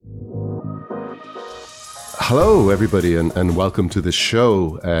Hello, everybody, and welcome to the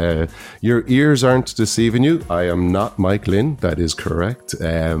show. Your ears aren't deceiving you. I am not Mike Lynn. That is correct.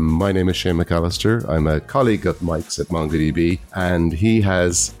 My name is Shane McAllister. I'm a colleague of Mike's at MongoDB, and he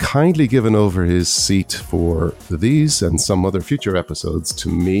has kindly given over his seat for these and some other future episodes to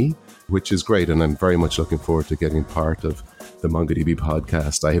me, which is great. And I'm very much looking forward to getting part of the MongoDB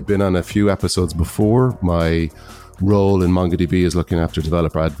podcast. I have been on a few episodes before. My role in MongoDB is looking after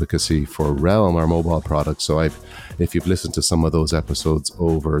developer advocacy for Realm, our mobile product. So if you've listened to some of those episodes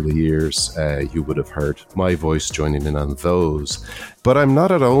over the years, you would have heard my voice joining in on those. But I'm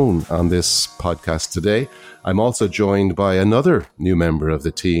not alone on this podcast today. I'm also joined by another new member of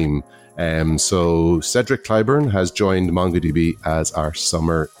the team. So Cedric Clyburn has joined MongoDB as our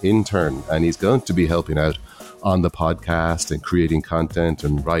summer intern, and he's going to be helping out on the podcast and creating content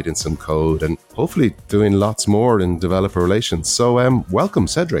and writing some code and hopefully doing lots more in developer relations. So welcome,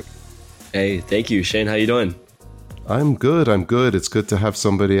 Cedric. Hey, thank you, Shane. How you doing? I'm good. It's good to have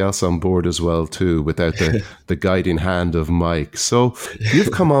somebody else on board as well, too, without the guiding hand of Mike. So you've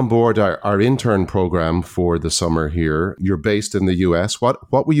come on board our intern program for the summer here. You're based in the US.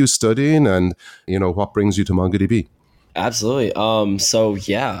 What were you studying, and what brings you to MongoDB? Absolutely.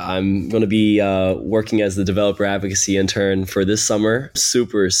 I'm going to be working as the developer advocacy intern for this summer.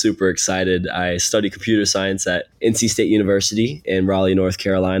 Super, super excited. I study computer science at NC State University in Raleigh, North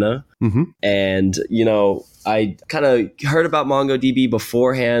Carolina. Mm-hmm. And, I kind of heard about MongoDB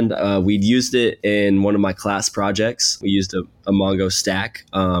beforehand. We'd used it in one of my class projects. We used a Mongo stack.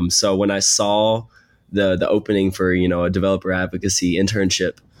 So when I saw the opening for, a developer advocacy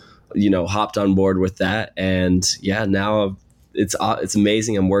internship, hopped on board with that. And now it's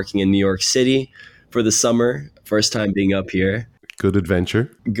amazing. I'm working in New York City for the summer. First time being up here. Good adventure,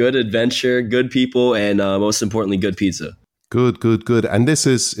 good people, and most importantly, good pizza. Good. And is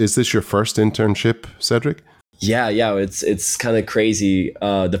this your first internship, Cedric? Yeah. It's kind of crazy.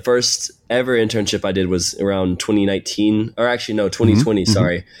 The first ever internship I did was around 2019, or actually no, 2020. Mm-hmm.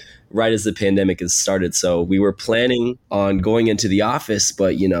 Sorry. Right as the pandemic has started. So we were planning on going into the office,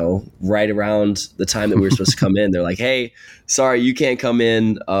 but, right around the time that we were supposed to come in, they're like, hey, sorry, you can't come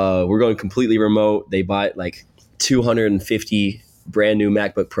in. We're going completely remote. They bought like 250 brand new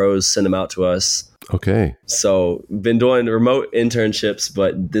MacBook Pros, sent them out to us. Okay. So been doing remote internships,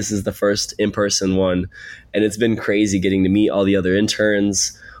 but this is the first in-person one. And it's been crazy getting to meet all the other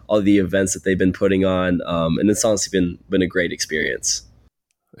interns, all the events that they've been putting on. And it's honestly been a great experience.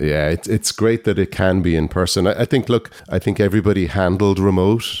 Yeah, it's great that it can be in person. I think everybody handled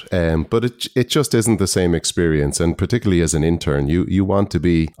remote, but it just isn't the same experience. And particularly as an intern, you want to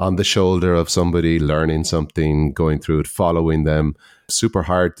be on the shoulder of somebody, learning something, going through it, following them. Super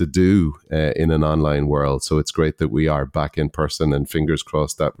hard to do in an online world. So it's great that we are back in person, and fingers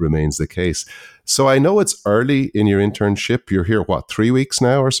crossed that remains the case. So I know it's early in your internship. You're here, 3 weeks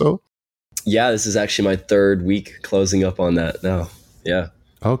now or so? Yeah, this is actually my third week, closing up on that now. Yeah.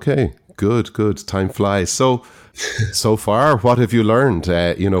 Okay, good. Time flies. So far, what have you learned?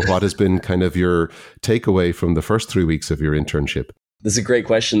 What has been kind of your takeaway from the first 3 weeks of your internship? This is a great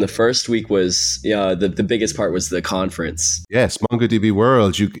question. The first week was, the biggest part was the conference. Yes, MongoDB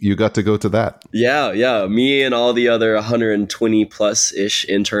World. You got to go to that. Yeah. Me and all the other 120 plus-ish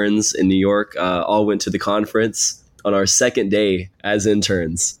interns in New York all went to the conference on our second day as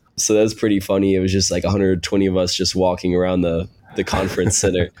interns. So that was pretty funny. It was just like 120 of us just walking around the conference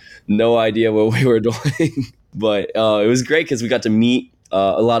center. No idea what we were doing. But it was great because we got to meet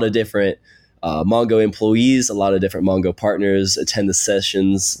a lot of different Mongo employees, a lot of different Mongo partners, attend the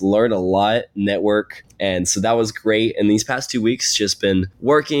sessions, learn a lot, network. And so that was great. And these past 2 weeks, just been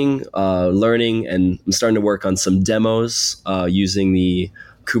working, learning, and I'm starting to work on some demos using the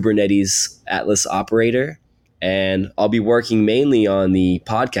Kubernetes Atlas operator. And I'll be working mainly on the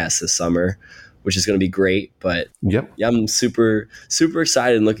podcast this summer, which is going to be great. But yep. Yeah, I'm super, super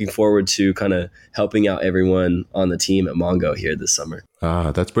excited and looking forward to kind of helping out everyone on the team at Mongo here this summer.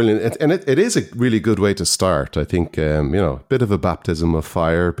 That's brilliant. And it is a really good way to start. I think, a bit of a baptism of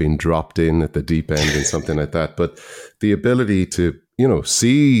fire, being dropped in at the deep end and something like that. But the ability to,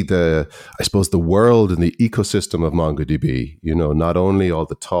 see the world and the ecosystem of MongoDB, not only all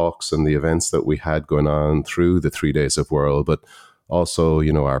the talks and the events that we had going on through the 3 days of World, but also,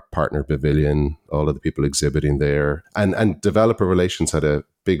 our partner pavilion, all of the people exhibiting there, and developer relations had a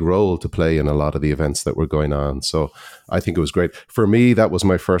big role to play in a lot of the events that were going on. So I think it was great. For me, that was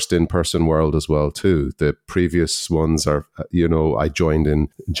my first in-person World as well, too. The previous ones are, I joined in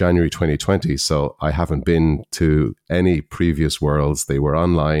January 2020, so I haven't been to any previous Worlds. They were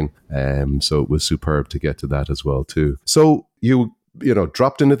online, so it was superb to get to that as well, too. So you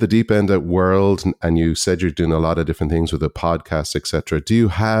dropped in at the deep end at World, and you said you're doing a lot of different things with the podcast, etc. Do you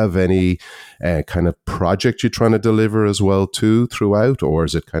have any kind of project you're trying to deliver as well too throughout, or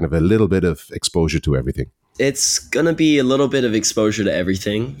is it kind of a little bit of exposure to everything? It's going to be a little bit of exposure to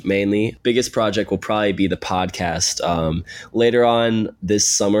everything, mainly. Biggest project will probably be the podcast. Later on this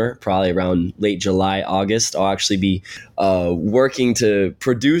summer, probably around late July, August, I'll actually be working to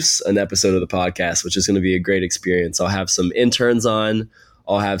produce an episode of the podcast, which is going to be a great experience. I'll have some interns on.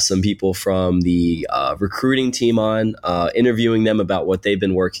 I'll have some people from the recruiting team on, interviewing them about what they've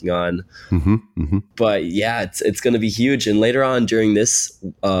been working on. But yeah, it's going to be huge. And later on during this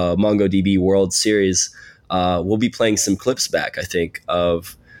MongoDB World series, we'll be playing some clips back, I think,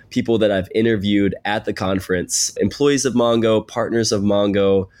 of people that I've interviewed at the conference, employees of Mongo, partners of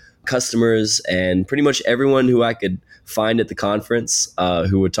Mongo, customers, and pretty much everyone who I could find at the conference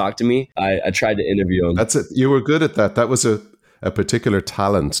who would talk to me. I tried to interview them. That's it. You were good at that. That was a particular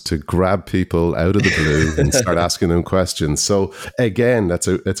talent to grab people out of the blue and start asking them questions. So again, that's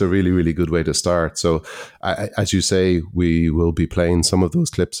a really, really good way to start. So as you say, we will be playing some of those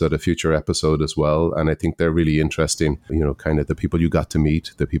clips at a future episode as well. And I think they're really interesting, kind of the people you got to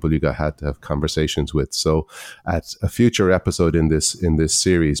meet, the people you had to have conversations with. So at a future episode in this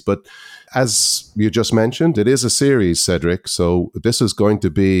series. But as you just mentioned, it is a series, Cedric. So this is going to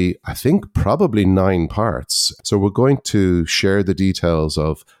be, I think, probably 9 parts. So we're going to share the details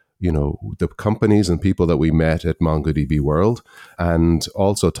of, the companies and people that we met at MongoDB World, and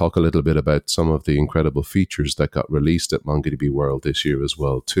also talk a little bit about some of the incredible features that got released at MongoDB World this year as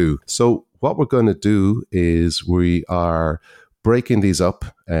well, too. So what we're going to do is we are breaking these up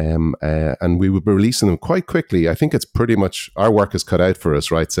and we will be releasing them quite quickly. I think it's pretty much our work is cut out for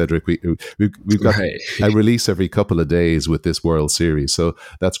us, right, Cedric? We've got a release every couple of days with this World Series, so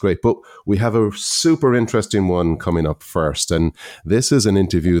that's great. But we have a super interesting one coming up first, and this is an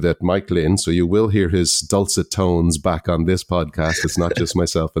interview that Mike Lynn, so you will hear his dulcet tones back on this podcast. It's not just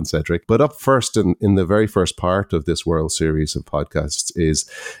myself and Cedric. But up first, in the very first part of this World Series of podcasts, is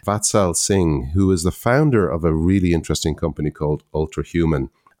Vatsal Singh, who is the founder of a really interesting company called Ultrahuman.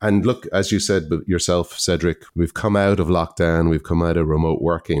 And look, as you said yourself, Cedric, we've come out of lockdown, we've come out of remote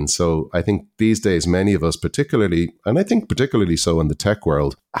working. So I think these days, many of us particularly, and I think particularly so in the tech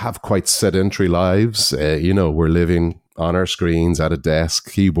world, have quite sedentary lives. We're living on our screens, at a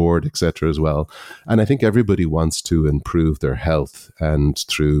desk, keyboard, etc. as well. And I think everybody wants to improve their health, and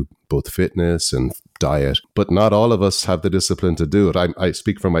through both fitness and diet, but not all of us have the discipline to do it. I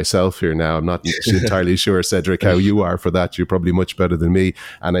speak for myself here now. I'm not entirely sure, Cedric, how you are for that. You're probably much better than me.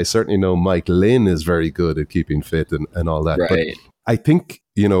 And I certainly know Mike Lynn is very good at keeping fit and all that. Right. But I think,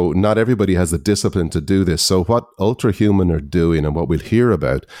 not everybody has the discipline to do this. So what Ultrahuman are doing, and what we'll hear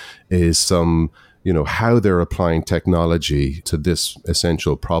about, is some how they're applying technology to this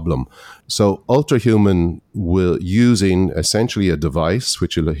essential problem. So Ultrahuman using essentially a device,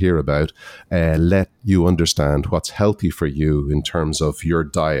 which you'll hear about, let you understand what's healthy for you in terms of your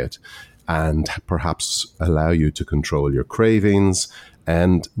diet, and perhaps allow you to control your cravings.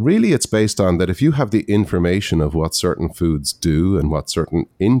 And really, it's based on that if you have the information of what certain foods do and what certain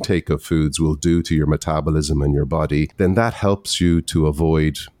intake of foods will do to your metabolism and your body, then that helps you to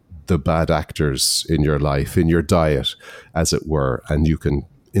avoid the bad actors in your life, in your diet, as it were, and you can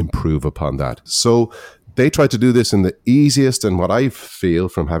improve upon that. So they try to do this in the easiest, and what I feel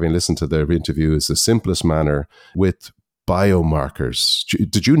from having listened to their interview is the simplest manner, with biomarkers.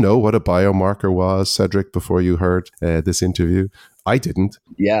 Did you know what a biomarker was, Cedric, before you heard this interview? I didn't.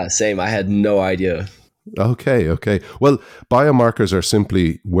 Yeah, same. I had no idea. Okay. Well, biomarkers are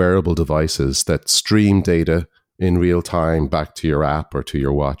simply wearable devices that stream data in real time back to your app or to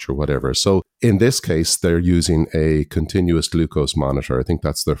your watch or whatever. So in this case, they're using a continuous glucose monitor. I think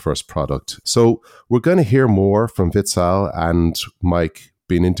that's their first product. So we're going to hear more from Vatsal and Mike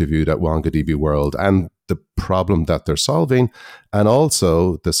being interviewed at MongoDB World, and the problem that they're solving, and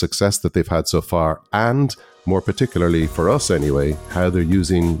also the success that they've had so far, and more particularly for us anyway, how they're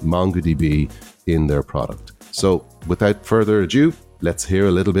using MongoDB in their product. So without further ado, let's hear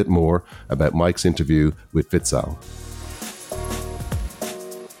a little bit more about Mike's interview with Vatsal.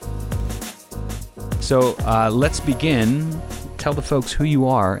 So let's begin. Tell the folks who you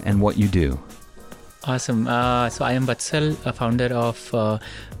are and what you do. Awesome. So I am Vatsal, founder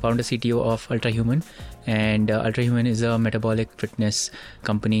CTO of Ultrahuman. And Ultrahuman is a metabolic fitness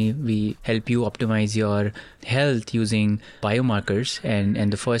company. We help you optimize your health using biomarkers.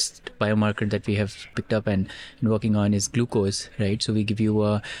 And the first biomarker that we have picked up and working on is glucose, right? So we give you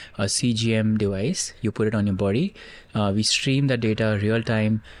a CGM device. You put it on your body. we stream the data real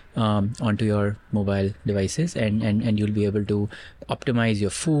time onto your mobile devices, and you'll be able to optimize your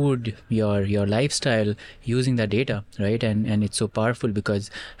food, your lifestyle using that data, right? And it's so powerful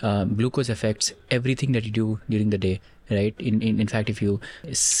because glucose affects everything that you do during the day, right? In fact, if you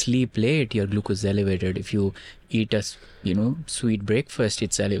sleep late, your glucose is elevated. If you eat a sweet breakfast,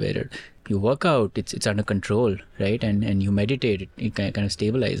 it's elevated. You work out, it's under control, right? And you meditate, it kind of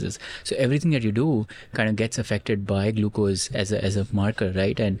stabilizes. So everything that you do kind of gets affected by glucose as a marker,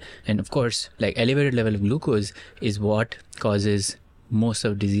 right? And of course, like elevated level of glucose is what causes most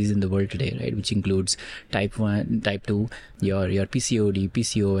of disease in the world today, right? Which includes type 1, type 2, your PCOD,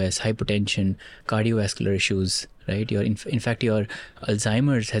 PCOS, hypertension, cardiovascular issues, right? In fact, your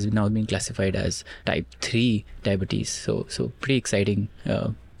Alzheimer's has now been classified as type 3 diabetes. So pretty exciting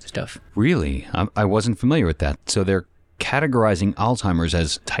stuff. Really? I wasn't familiar with that. So they're categorizing Alzheimer's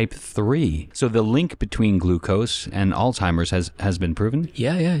as type 3. So the link between glucose and Alzheimer's has been proven?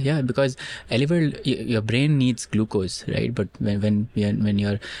 Yeah. Because elevated, your brain needs glucose, right? But when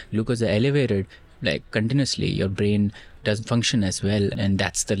your glucose is elevated, like continuously, your brain doesn't function as well, and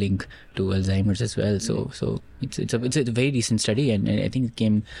that's the link to Alzheimer's as well. So it's a very recent study, and I think it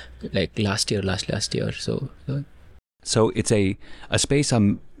came like last year. So it's a space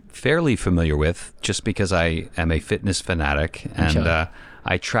I'm fairly familiar with, just because I am a fitness fanatic, and Sure.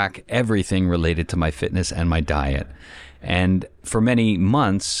 I track everything related to my fitness and my diet. And for many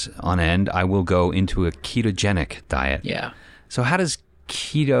months on end, I will go into a ketogenic diet. Yeah. So how does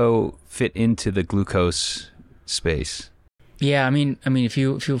keto fit into the glucose space? Yeah, I mean, if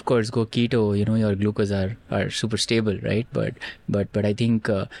you of course go keto, your glucose are super stable, right? But I think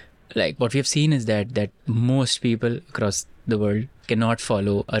like what we have seen is that most people across the world cannot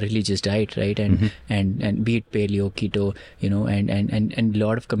follow a religious diet, right? And and be it paleo, keto, and a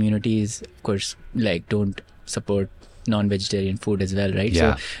lot of communities, of course, like don't support non-vegetarian food as well, right?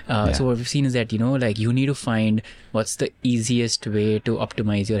 Yeah. So what we've seen is that like you need to find what's the easiest way to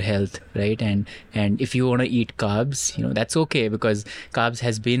optimize your health, right? And if you want to eat carbs, that's okay, because carbs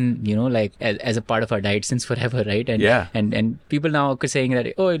has been like as a part of our diet since forever, right? And people now are saying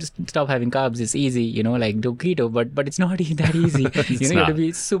that, oh, just stop having carbs, it's easy, like do keto, but it's not that easy. You have to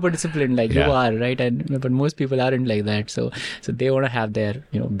be super disciplined, like you are, right? But most people aren't like that, so they want to have their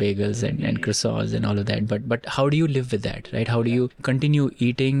bagels and croissants and all of that, but how do you live with that, right? How do you continue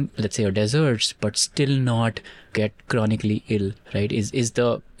eating, let's say, your desserts, but still not get chronically ill, right? Is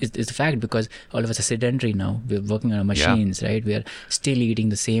the fact, because all of us are sedentary now. We're working on our machines, right? We are still eating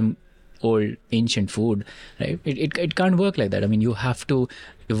the same old ancient food, right? It can't work like that. I mean, you have to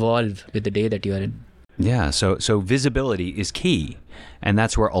evolve with the day that you are in. Yeah, so visibility is key, and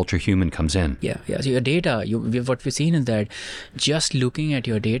that's where Ultrahuman comes in. Yeah. So your data, what we've seen is that just looking at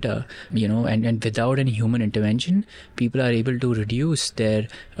your data, and without any human intervention, people are able to reduce their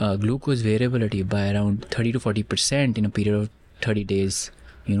glucose variability by around 30 to 40% in a period of 30 days.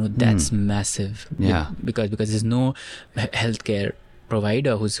 That's massive. Yeah. Because there's no healthcare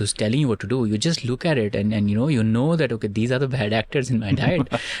provider who's telling you what to do. You just look at it and you know that, okay, these are the bad actors in my diet.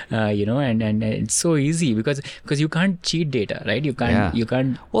 And it's so easy because you can't cheat data, right? You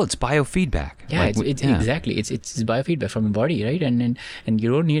can't. Well, it's biofeedback. Yeah, exactly. It's biofeedback from your body, right? And you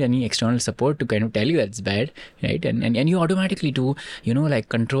don't need any external support to kind of tell you that it's bad, right? And you automatically do, like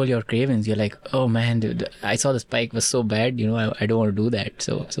control your cravings. You're like, oh man, I saw the spike was so bad, I don't want to do that.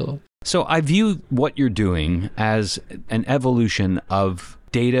 So I view what you're doing as an evolution of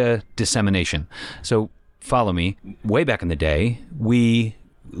data dissemination. So follow me. Way back in the day, we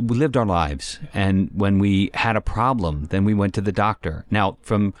lived our lives, and when we had a problem, then we went to the doctor. Now,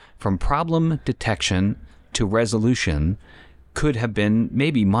 from problem detection to resolution could have been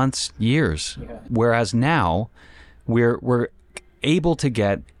maybe months, years. Yeah. Whereas now we're able to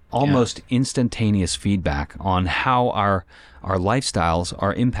get almost instantaneous feedback on how our lifestyles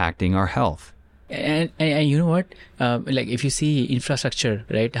are impacting our health. And you know what? Like if you see infrastructure,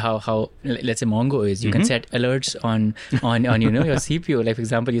 right? How let's say Mongo is, you can set alerts on your CPU. Like for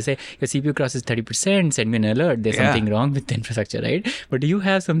example, you say your CPU crosses 30%, send me an alert. There's something wrong with the infrastructure, right? But do you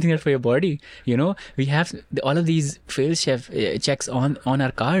have something there for your body? We have all of these fail-safe checks on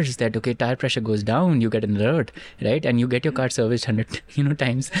our cars that, okay, tire pressure goes down, you get an alert, right? And you get your car serviced 100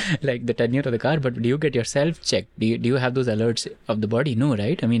 times, like the tenure of the car. But do you get yourself checked? Do you have those alerts of the body? No,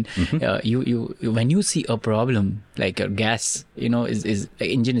 right? I mean, you when you see a problem like your gas, is the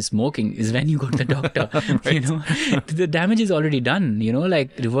engine is smoking, is when you go to the doctor. The damage is already done.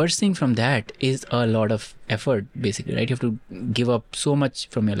 Like reversing from that is a lot of effort, basically, right? You have to give up so much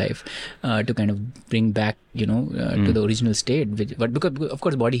from your life to kind of bring back, to the original state. But because of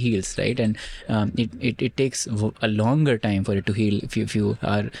course body heals, right? And it takes a longer time for it to heal if you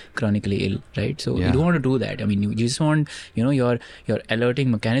are chronically ill, right? So you don't want to do that. I mean, you just want your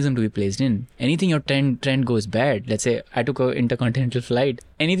alerting mechanism to be placed in. Anything your trend goes bad. Let's say I took an intercontinental flight.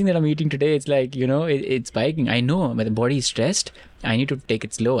 Anything that I'm eating today, it's like it's spiking. I know when the body is stressed, I need to take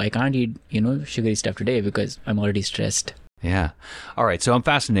it slow. I can't eat sugary stuff today because I'm already stressed. Yeah. All right. So I'm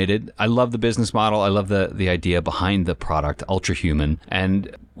fascinated. I love the business model. I love the idea behind the product, Ultrahuman.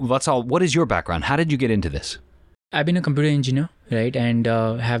 And Vatsal, what is your background? How did you get into this? I've been a computer engineer, right? And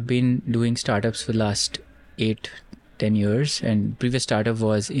have been doing startups for the last 8-10 years. And previous startup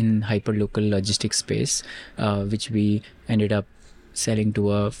was in hyperlocal logistics space, which we ended up selling to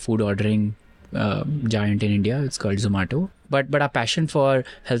a food ordering giant in India. It's called Zomato. But our passion for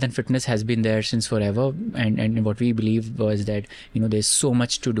health and fitness has been there since forever, and what we believe was that there's so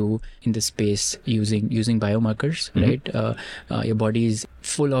much to do in the space using biomarkers, right? Your body is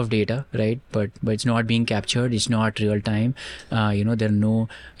full of data, right? But it's not being captured. It's not real time. There are no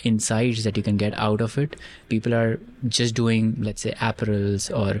insights that you can get out of it. People are just doing, let's say,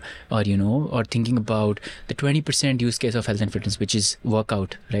 apparels or thinking about the 20% use case of health and fitness, which is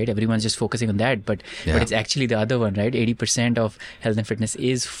workout, right? Everyone's just focusing on that, but it's actually the other one, right? 80% of health and fitness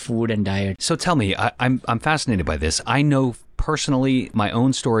is food and diet. So tell me, I'm fascinated by this. I know personally, my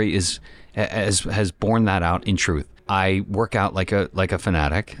own story has borne that out in truth. I work out like a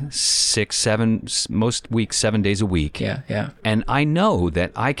fanatic, 6, 7, most weeks, 7 days a week. Yeah. And I know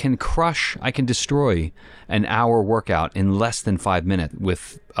that I can destroy an hour workout in less than 5 minutes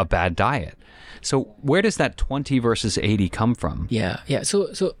with a bad diet. So where does that 20 versus 80 come from? Yeah.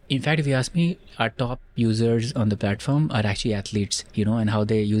 So in fact, if you ask me, our top users on the platform are actually athletes, and how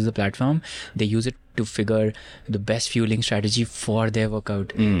they use the platform. They use it to figure the best fueling strategy for their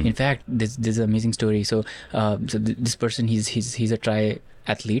workout. In fact, this is an amazing story. So this person, he's a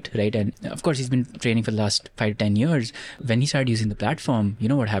triathlete, right? And of course, he's been training for the last 5 to 10 years. When he started using the platform,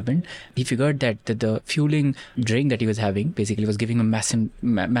 what happened? He figured that the fueling drink that he was having basically was giving him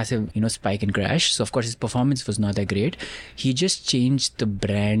massive, spike and crash. So of course, his performance was not that great. He just changed the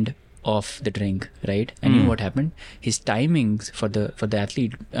brand of the drink, right? And you know what happened? His timings for the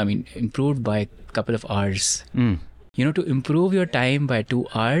athlete, improved by a couple of hours. To improve your time by 2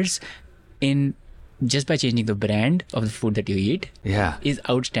 hours just by changing the brand of the food that you eat is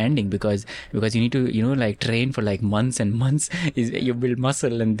outstanding because you need to train for months and months. You build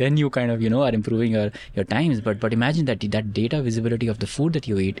muscle and then you kind of are improving your times. But imagine that data visibility of the food that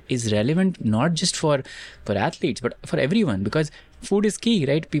you eat is relevant not just for athletes but for everyone, because food is key,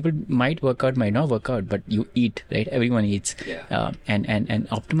 right? People might work out, might not work out, but you eat, right? Everyone eats. And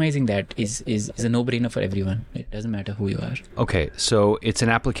optimizing that is a no-brainer for everyone. It doesn't matter who you are. Okay, so it's an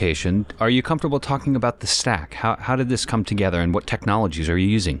application. Are you comfortable talking about the stack? How did this come together and what technologies are you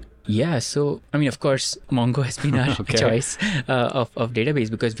using? Yeah, so of course, Mongo has been our choice of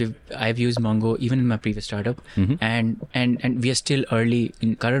database because I've used Mongo even in my previous startup, and we are still early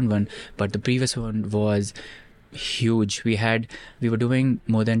in current one, but the previous one was huge. We were doing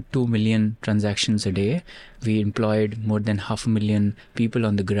more than 2 million transactions a day. We employed more than 500,000 people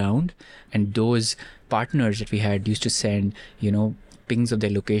on the ground, and those partners that we had used to send pings of their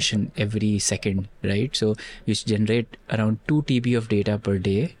location every second, right? So we used to generate around 2 TB of data per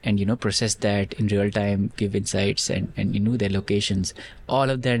day and process that in real time, give insights and their locations. All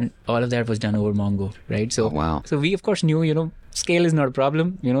of that was done over Mongo, right? So So we of course knew scale is not a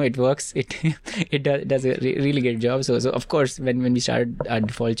problem. It works. It does a really great job. So of course, when we started, our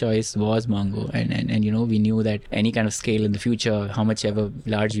default choice was Mongo, and we knew that any kind of scale in the future, how much ever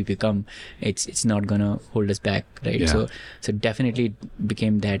large we become, it's not gonna hold us back, right? Yeah. So definitely it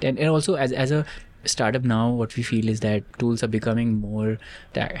became that, and also as a startup now, what we feel is that tools are becoming more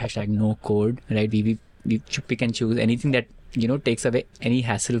 #no code, right? We pick and choose anything that takes away any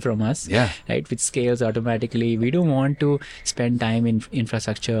hassle from us, right? Which scales automatically. We don't want to spend time in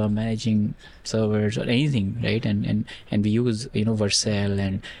infrastructure managing servers or anything, right? And we use Vatsal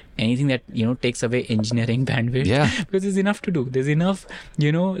and anything that takes away engineering bandwidth, because there's enough to do. There's enough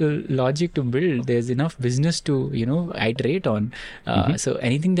logic to build. There's enough business to iterate on. So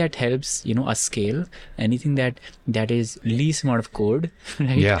anything that helps us scale, anything that is least amount of code,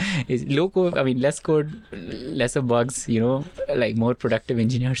 right? Is low code. Less code, lesser bugs. More productive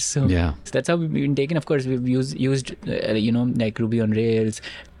engineers. So that's how we've been taken. Of course, we've used Ruby on Rails.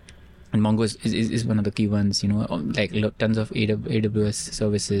 And Mongo is one of the key ones, like tons of AWS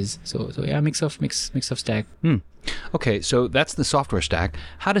services. So yeah, mix of stack. Okay, so that's the software stack.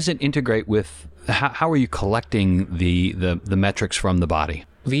 How does it integrate with? How are you collecting the metrics from the body?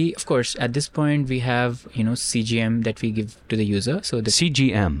 We, of course, at this point, we have, CGM that we give to the user. So the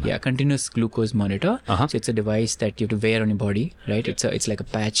CGM. Yeah, continuous glucose monitor. Uh-huh. So it's a device that you have to wear on your body, right? It's like a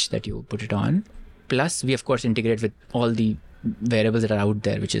patch that you put it on. Plus, we, of course, integrate with all the variables that are out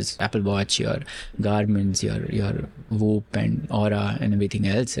there, which is Apple Watch, your Garmin's, your Whoop and Aura and everything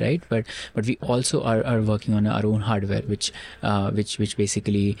else, right? But we also are working on our own hardware, which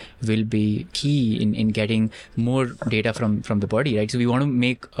basically will be key in getting more data from the body, right? So we want to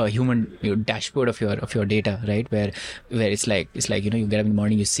make a human dashboard of your data, right? Where it's like you get up in the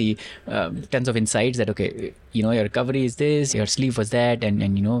morning, you see tons of insights that your recovery is this, your sleep was that,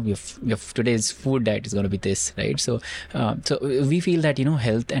 and your today's food diet is going to be this, right? So we feel that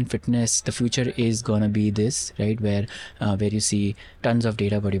health and fitness, the future is gonna be this, right? Where you see tons of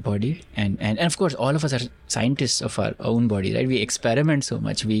data about your body, and of course all of us are scientists of our own body, right? We experiment so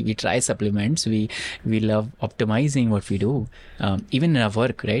much, we try supplements, we love optimizing what we do, even in our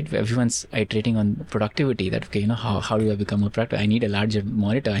work, right? Everyone's iterating on productivity. That how do I become more productive? I need a larger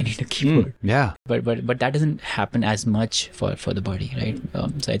monitor, I need a keyboard. Yeah. But that doesn't happen as much for the body, right?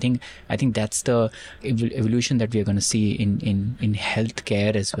 So I think that's the evolution that we are going to see in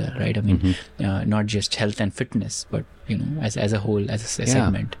healthcare as well, right? I mean, not just health and fitness, but as a whole, as a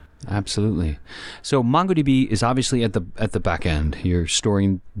segment. Absolutely. So MongoDB is obviously at the back end. You're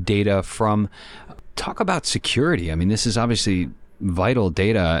storing data from. Talk about security. I mean, this is obviously vital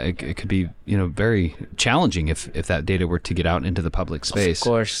data. It could be very challenging if that data were to get out into the public space. Of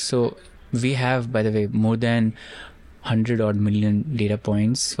course. So we have, by the way, more than 100 odd million data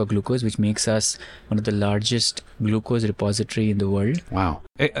points for glucose, which makes us one of the largest glucose repository in the world. Wow.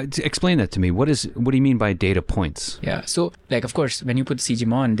 Explain that to me. What do you mean by data points? Yeah. So of course, when you put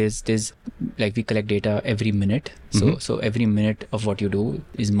CGM on, there's we collect data every minute. So every minute of what you do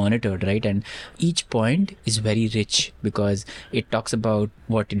is monitored, right? And each point is very rich because it talks about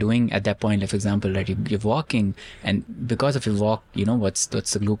what you're doing at that point. Like, for example, right, you're walking, and because of your walk, what's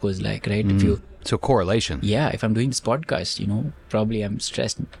the glucose like, right? So correlation. Yeah, if I'm doing this podcast, probably I'm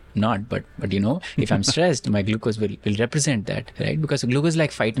stressed. Not, but if I'm stressed, my glucose will represent that, right? Because glucose is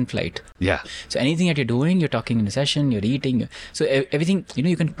like fight and flight. Yeah. So anything that you're doing, you're talking in a session, you're eating. So everything,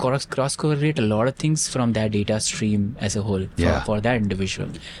 you can cross correlate a lot of things from that data stream as a whole for that individual.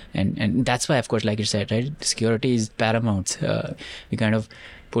 And that's why, of course, like you said, right? Security is paramount. We kind of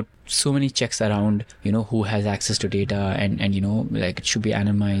put so many checks around, who has access to data, and it should be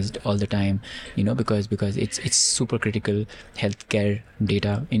anonymized all the time, because it's super critical healthcare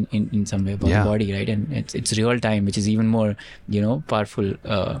data in some way about the body, right? And it's real time, which is even more, powerful.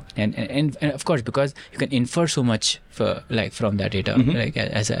 And of course, because you can infer so much from that data, like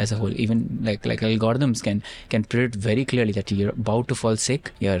as a whole, even like algorithms can predict very clearly that you're about to fall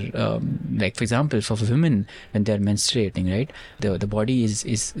sick. You're like, for example, for women when they're menstruating, right? The body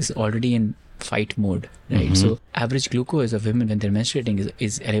is already in fight mode, right? So average glucose of women when they're menstruating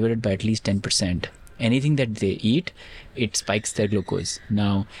is elevated by at least 10%. Anything that they eat, it spikes their glucose.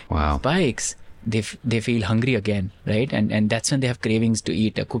 Now, spikes, they feel hungry again, right? And that's when they have cravings to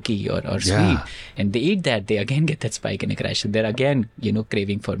eat a cookie or sweet. And they eat that, they again get that spike and a crash. So they're again,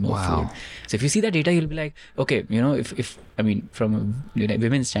 craving for more food. So if you see that data, you'll be like, okay, if I mean, from a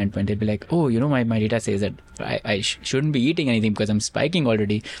women's standpoint, they'll be like, oh, my data says that I shouldn't be eating anything because I'm spiking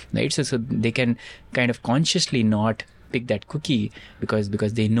already, right? So they can kind of consciously not pick that cookie because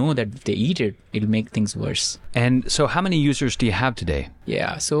they know that if they eat it, it'll make things worse. And so how many users do you have today?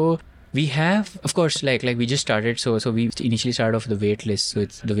 Yeah, so we have, of course, like we just started. So we initially started off the wait list. So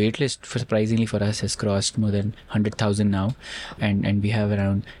it's the wait list, surprisingly for us, has crossed more than 100,000 now, and we have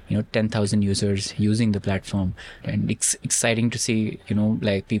around 10,000 users using the platform. And it's exciting to see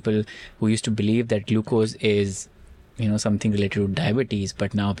like people who used to believe that glucose is something related to diabetes,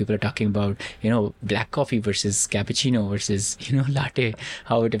 but now people are talking about black coffee versus cappuccino versus latte,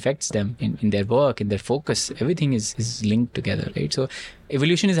 how it affects them in their work, in their focus. Everything is linked together, right? So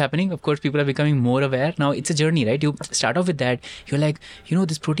evolution is happening. Of course, people are becoming more aware. Now it's a journey, right? You start off with that, you're like,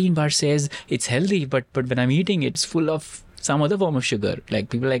 this protein bar says it's healthy, but when I'm eating it's full of some other form of sugar. Like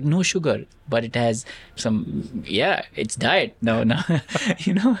people are like, no sugar, but it has some, it's diet. No,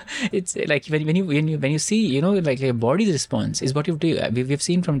 it's like when you see, like your body's response is what you do. We've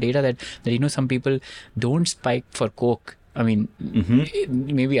seen from data that some people don't spike for Coke I mean,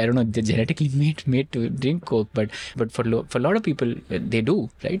 maybe, I don't know, they're genetically made to drink Coke, but for a lot of people, they do,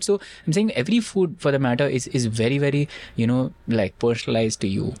 right? So I'm saying every food, for the matter, is very, very, like personalized to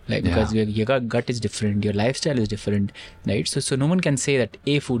you, like because your gut is different, your lifestyle is different, right? So no one can say that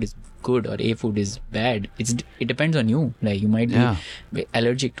a food is good or a food is bad. It depends on you. Like you might be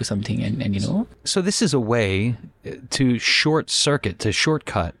allergic to something, and So this is a way to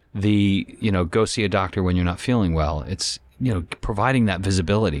shortcut the, go see a doctor when you're not feeling well. It's, providing that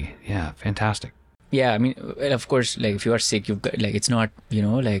visibility. Yeah, fantastic. Yeah, I mean, of course, like if you are sick, you've got, like, it's not,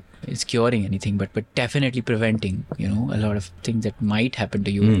 like it's curing anything, but definitely preventing, a lot of things that might happen to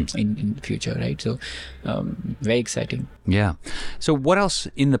you in the future, right? So, very exciting. Yeah. So what else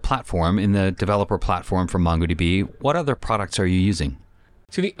in the developer platform for MongoDB, what other products are you using?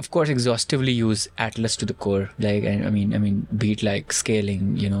 So we, of course, exhaustively use Atlas to the core. Like, I mean, be it like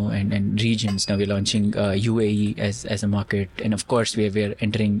scaling, and regions. Now we're launching UAE as a market, and of course we're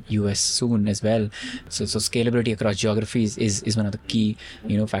entering US soon as well. So scalability across geographies is one of the key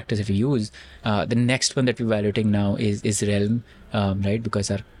factors that we use. The next one that we're evaluating now is Realm, right?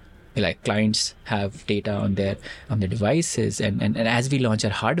 Because our clients have data on their devices, and as we launch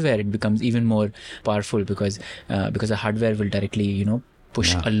our hardware, it becomes even more powerful because the hardware will directly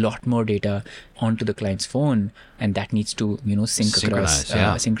push a lot more data onto the client's phone, and that needs to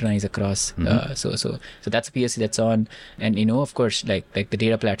synchronize across. So that's a POC that's on, and of course like the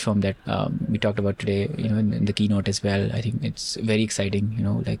data platform that we talked about today, in the keynote as well. I think it's very exciting.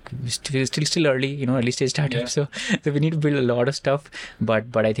 Like we're still early, early stage startup. So we need to build a lot of stuff, but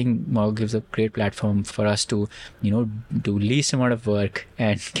I think Mongo gives a great platform for us to do least amount of work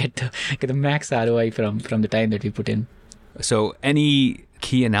and get the max ROI from the time that we put in. So any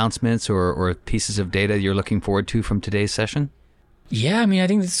key announcements or pieces of data you're looking forward to from today's session? Yeah, I mean, I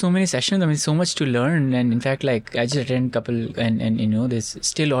think there's so many sessions. I mean, so much to learn. And in fact, like I just attended a couple, and there's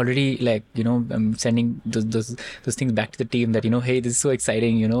still already like, I'm sending those things back to the team that, hey, this is so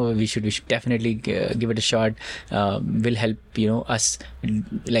exciting. We should definitely give it a shot. Will help, us.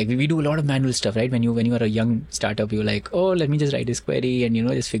 Like we do a lot of manual stuff, right? When you are a young startup, you're like, oh, let me just write this query and,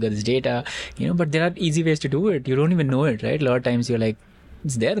 just figure this data, but there are easy ways to do it. You don't even know it, right? A lot of times you're like,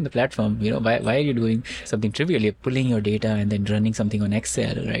 it's there on the platform. Why are you doing something trivial? You're pulling your data and then running something on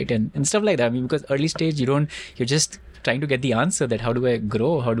Excel, right? And stuff like that. I mean, because early stage, you're just trying to get the answer that how do I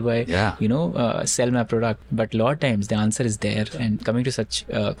grow? How do I, sell my product? But a lot of times the answer is there, and coming to such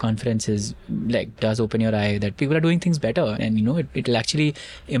conferences like does open your eye that people are doing things better, and it'll actually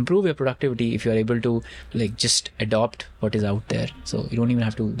improve your productivity if you're able to like just adopt what is out there. So you don't even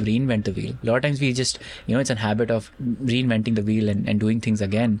have to reinvent the wheel. A lot of times we just, it's a habit of reinventing the wheel and doing things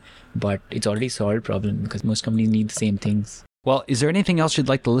again, but it's already solved problem because most companies need the same things. Well, is there anything else you'd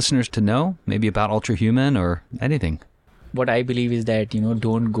like the listeners to know? Maybe about Ultrahuman or anything? What I believe is that,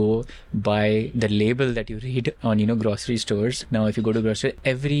 don't go by the label that you read on, grocery stores. Now, if you go to grocery,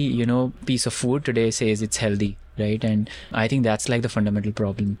 every, piece of food today says it's healthy, right? And I think that's like the fundamental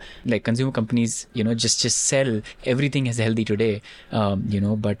problem. Like consumer companies, just sell everything as healthy today,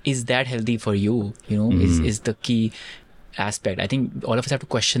 but is that healthy for you? Is the key aspect. I think all of us have to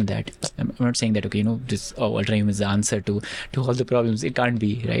question that. I'm not saying that, okay, this Ultrahuman is the answer to all the problems. It can't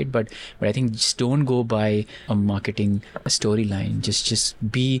be, right? But I think just don't go by a marketing storyline. Just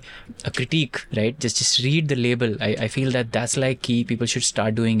be a critique, right? Just read the label. I feel that that's like key. People should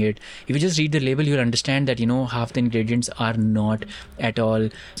start doing it. If you just read the label, you'll understand that, half the ingredients are not at all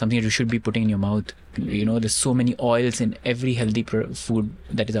something that you should be putting in your mouth. There's so many oils in every healthy food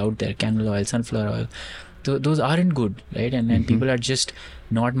that is out there. Canola oil, sunflower oil. Those aren't good, right? And people are just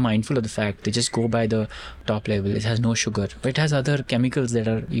not mindful of the fact. They just go by the top level. It has no sugar, but it has other chemicals that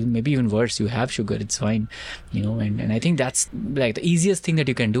are maybe even worse. You have sugar, it's fine, and I think that's like the easiest thing that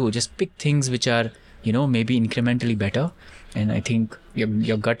you can do. Just pick things which are, maybe incrementally better, and I think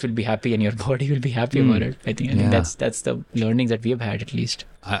your gut will be happy and your body will be happy about it. I think that's the learnings that we have had, at least.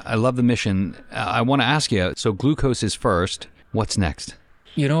 I love the mission. I want to ask you, so glucose is first. What's next?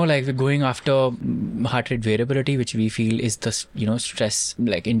 Like we're going after heart rate variability, which we feel is the, stress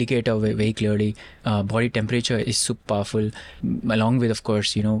like indicator very clearly. Body temperature is super powerful, along with, of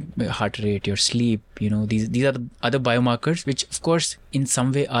course, heart rate, your sleep, these are the other biomarkers, which of course in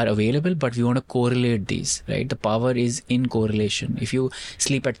some way are available, but we want to correlate these, right? The power is in correlation. If you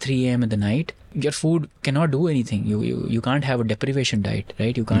sleep at 3 a.m. in the night, your food cannot do anything. You can't have a deprivation diet,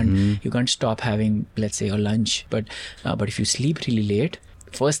 right? You can't stop having, let's say, your lunch. But if you sleep really late,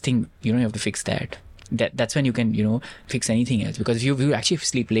 first thing, you have to fix that. that's when you can, fix anything else. Because if you actually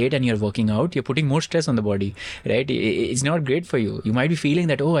sleep late and you're working out, you're putting more stress on the body, right? It's not great for you. You might be feeling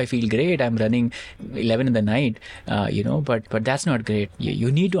that, I feel great, I'm running 11 in the night, but that's not great.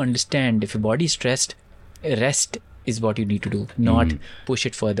 You need to understand, if your body's stressed, rest is what you need to do, not push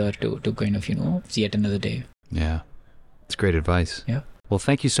it further to kind of, see yet another day. Yeah. It's great advice. Yeah. Well,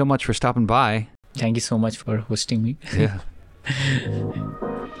 thank you so much for stopping by. Thank you so much for hosting me. Yeah.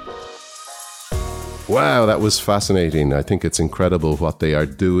 Wow, that was fascinating. I think it's incredible what they are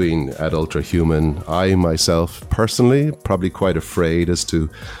doing at Ultrahuman. I myself, personally, probably quite afraid as to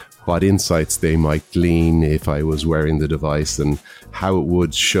what insights they might glean if I was wearing the device and how it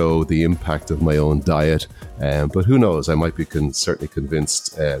would show the impact of my own diet. But who knows? I might be certainly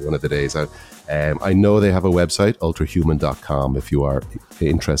convinced one of the days. I know they have a website, ultrahuman.com, if you are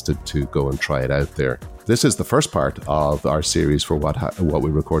interested to go and try it out there. This is the first part of our series for what we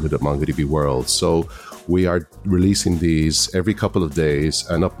recorded at MongoDB World. So we are releasing these every couple of days.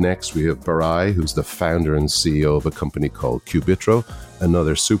 And up next, we have Barai, who's the founder and CEO of a company called Qubitro,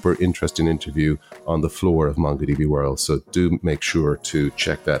 another super interesting interview on the floor of MongoDB World. So do make sure to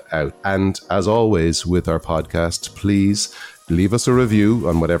check that out. And as always with our podcast, please leave us a review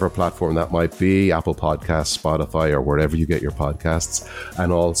on whatever platform that might be, Apple Podcasts, Spotify, or wherever you get your podcasts.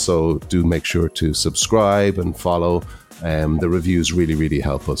 And also do make sure to subscribe and follow. The reviews really, really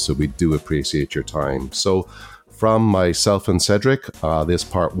help us. So we do appreciate your time. So from myself and Cedric, this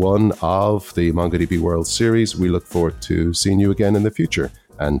part 1 of the MongoDB World series, we look forward to seeing you again in the future.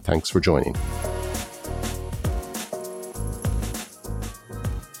 And thanks for joining.